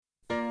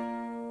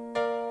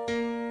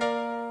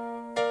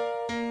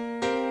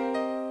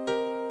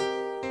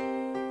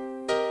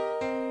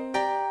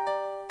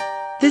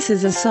This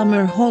is a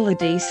summer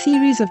holiday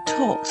series of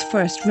talks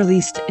first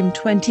released in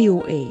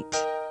 2008.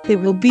 There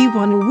will be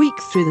one a week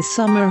through the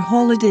summer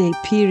holiday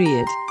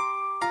period.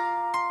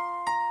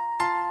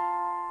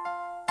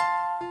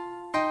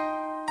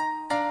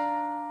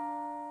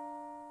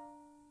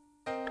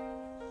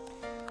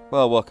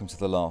 Well, welcome to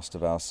the last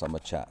of our summer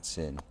chats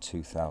in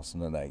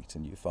 2008,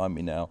 and you find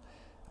me now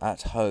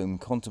at home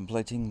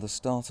contemplating the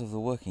start of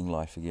the working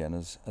life again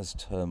as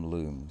term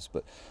looms.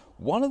 But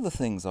one of the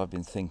things I've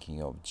been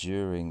thinking of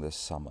during the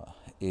summer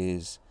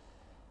is,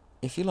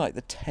 if you like,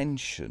 the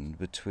tension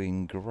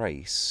between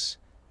grace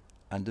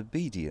and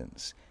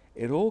obedience.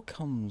 It all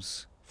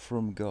comes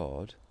from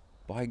God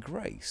by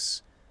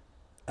grace,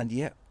 and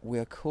yet we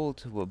are called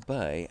to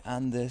obey,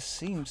 and there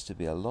seems to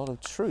be a lot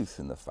of truth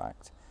in the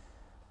fact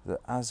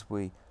that as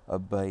we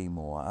obey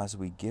more, as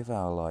we give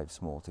our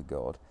lives more to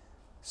God,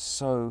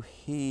 so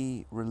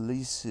He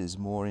releases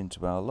more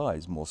into our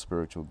lives, more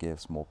spiritual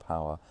gifts, more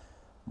power,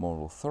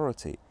 more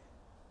authority.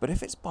 But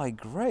if it's by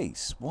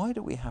grace, why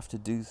do we have to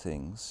do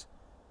things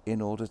in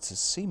order to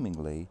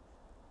seemingly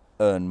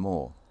earn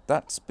more?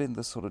 That's been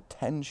the sort of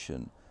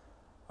tension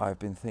I've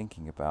been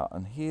thinking about.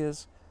 And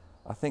here's,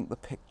 I think, the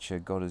picture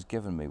God has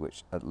given me,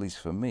 which, at least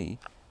for me,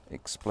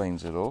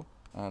 explains it all,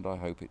 and I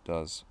hope it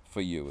does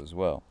for you as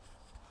well.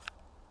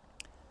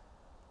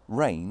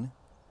 Rain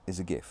is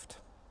a gift.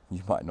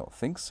 You might not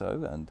think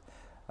so, and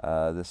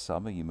this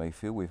summer you may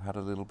feel we've had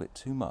a little bit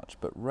too much,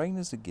 but rain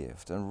is a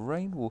gift, and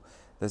rain will,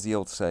 there's the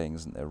old saying,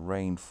 isn't there?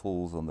 Rain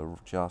falls on the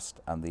just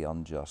and the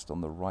unjust,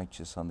 on the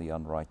righteous and the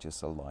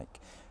unrighteous alike.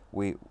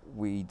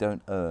 We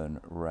don't earn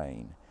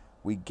rain.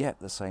 We get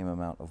the same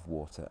amount of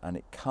water, and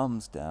it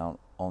comes down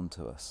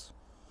onto us.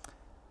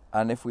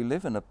 And if we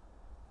live in a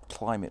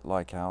climate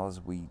like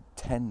ours, we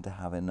tend to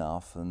have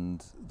enough,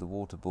 and the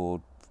water board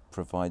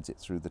provides it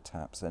through the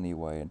taps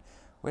anyway, and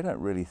we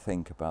don't really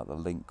think about the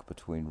link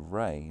between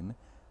rain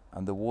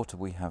and the water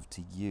we have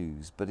to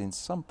use. But in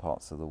some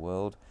parts of the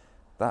world,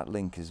 that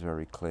link is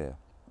very clear.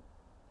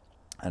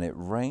 And it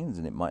rains,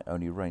 and it might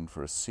only rain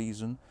for a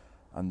season,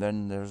 and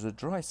then there's a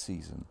dry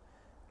season.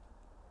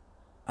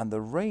 And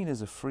the rain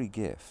is a free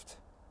gift.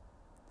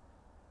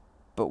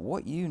 But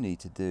what you need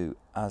to do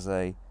as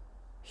a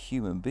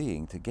human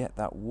being to get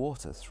that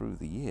water through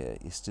the year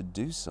is to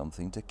do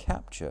something to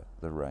capture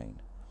the rain.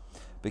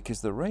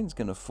 Because the rain's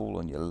going to fall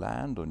on your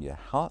land, on your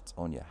hut,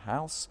 on your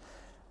house,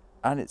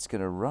 and it's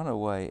going to run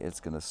away, it's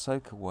going to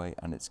soak away,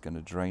 and it's going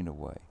to drain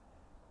away.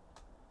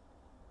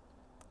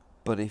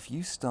 But if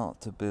you start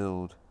to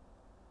build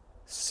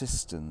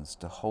cisterns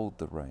to hold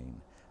the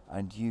rain,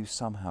 and you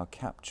somehow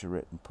capture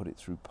it and put it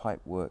through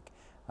pipe work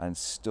and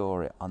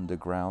store it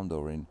underground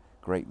or in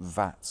great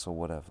vats or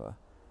whatever,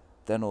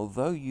 then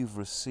although you've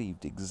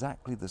received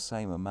exactly the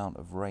same amount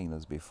of rain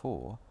as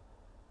before,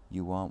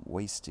 you aren't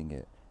wasting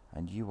it,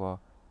 and you are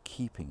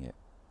keeping it.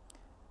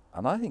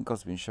 And I think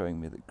God's been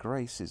showing me that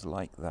grace is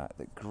like that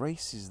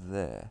grace is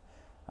there,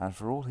 and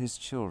for all His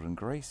children,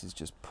 grace is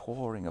just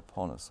pouring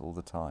upon us all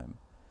the time.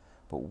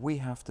 But we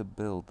have to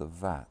build the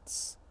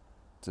vats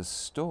to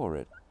store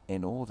it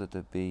in order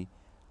to be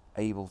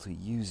able to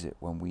use it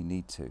when we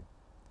need to.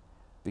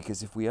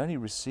 Because if we only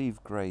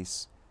receive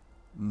grace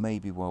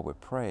maybe while we're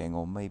praying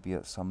or maybe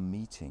at some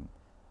meeting,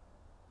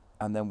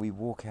 and then we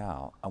walk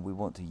out and we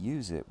want to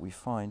use it, we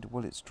find,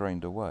 well, it's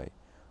drained away.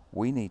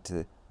 We need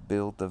to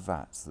build the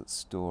vats that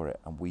store it,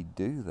 and we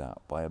do that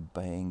by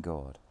obeying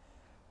God.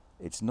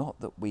 It's not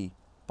that we,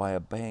 by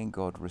obeying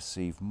God,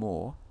 receive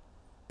more,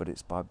 but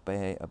it's by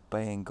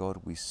obeying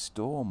God we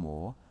store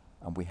more,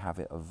 and we have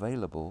it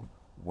available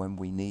when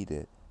we need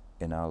it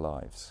in our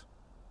lives.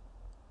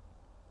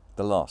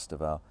 The last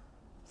of our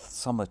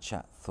summer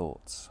chat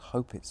thoughts.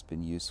 Hope it's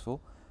been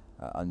useful.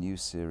 A new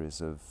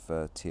series of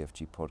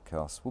TFG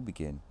podcasts will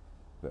begin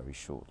very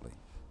shortly.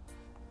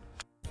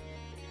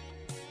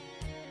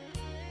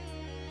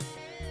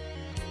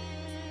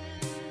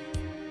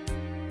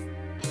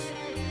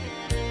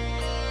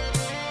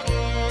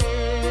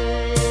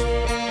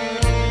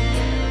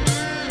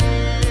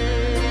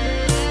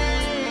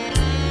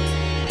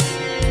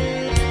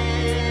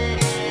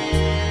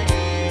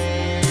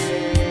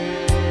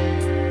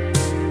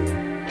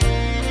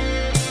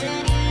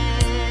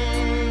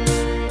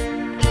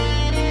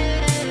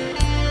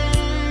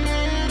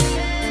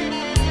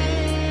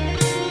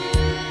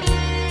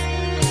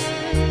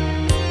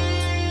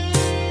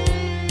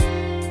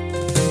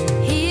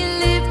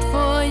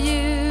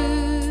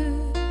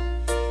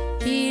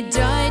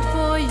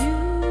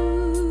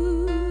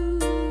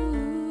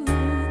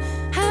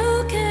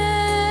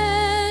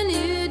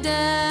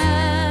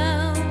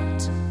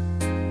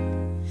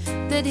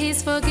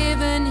 He's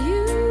forgiven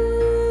you.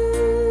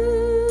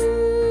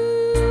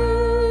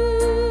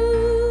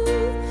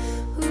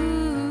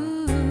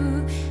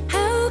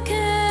 How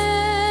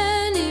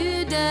can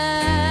you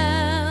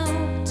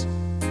doubt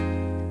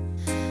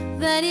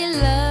that He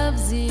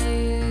loves you?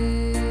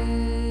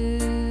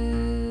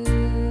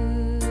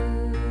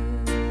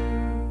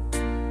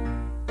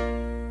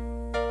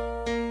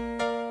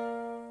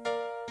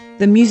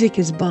 The music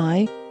is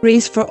by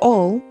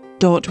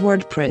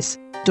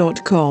raceforall.wordpress.com.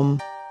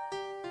 gmail.com.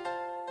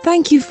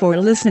 Thank you for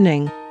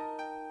listening.